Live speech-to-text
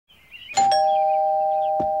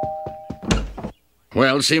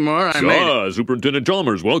Well, Seymour, I made it. Superintendent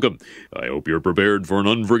Chalmers, welcome. I hope you're prepared for an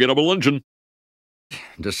unforgettable luncheon.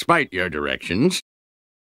 Despite your directions.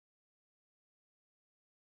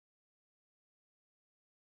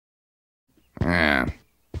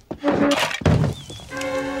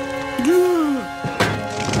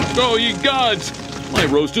 Oh, ye gods! My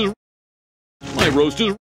roast is...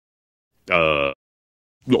 Oh!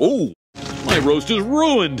 My roast is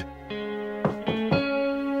ruined!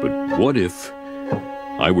 But what if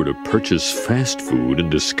I were to purchase fast food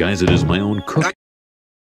and disguise it as my own cook?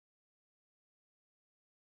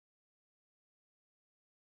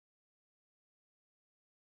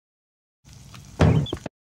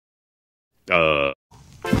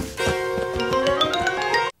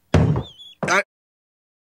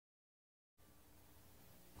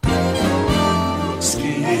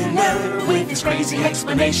 Skinner with his crazy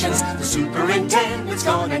explanations. The superintendent's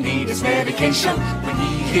gonna need his medication. When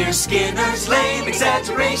he hears Skinner's lame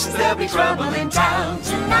exaggerations, there'll be trouble in town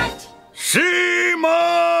tonight.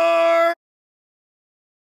 Seymour!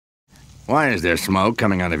 Why is there smoke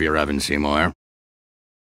coming out of your oven, Seymour?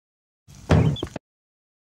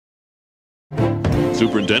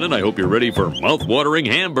 Superintendent, I hope you're ready for mouth-watering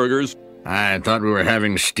hamburgers. I thought we were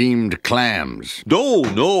having steamed clams.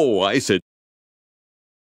 No, I said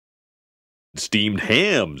steamed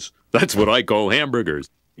hams. That's what I call hamburgers.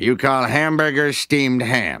 You call hamburgers steamed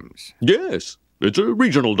hams? Yes, it's a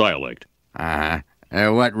regional dialect.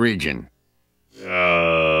 What region?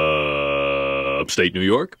 Upstate New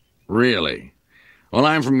York? Really? Well,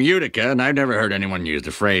 I'm from Utica, and I've never heard anyone use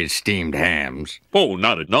the phrase steamed hams. Oh,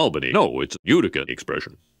 not in Albany. No, it's a Utica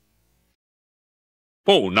expression.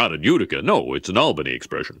 Oh, not in Utica. No, it's an Albany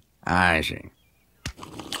expression. I see.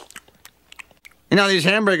 You know, these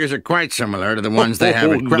hamburgers are quite similar to the ones they have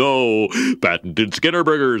at... No, patented Skinner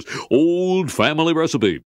Burgers. Old family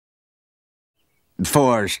recipe.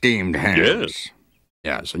 For steamed hams. Yes.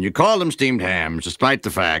 Yes, and you call them steamed hams despite the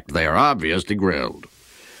fact they are obviously grilled.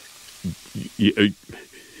 You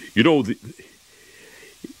know,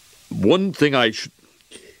 one thing I should...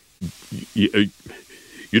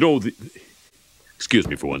 Excuse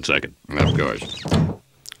me for 1 second. Of course.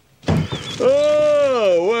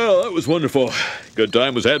 Oh, well, that was wonderful. Good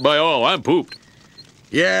time was had by all. I'm pooped.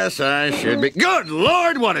 Yes, I should be. Good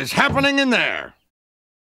Lord, what is happening in there?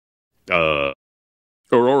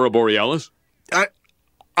 Aurora Borealis?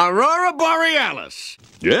 Aurora Borealis?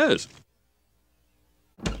 Yes.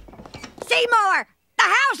 Seymour! The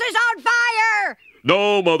house is on fire!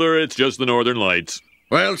 No, Mother, it's just the Northern Lights.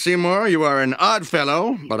 Well, Seymour, you are an odd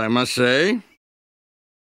fellow, but I must say,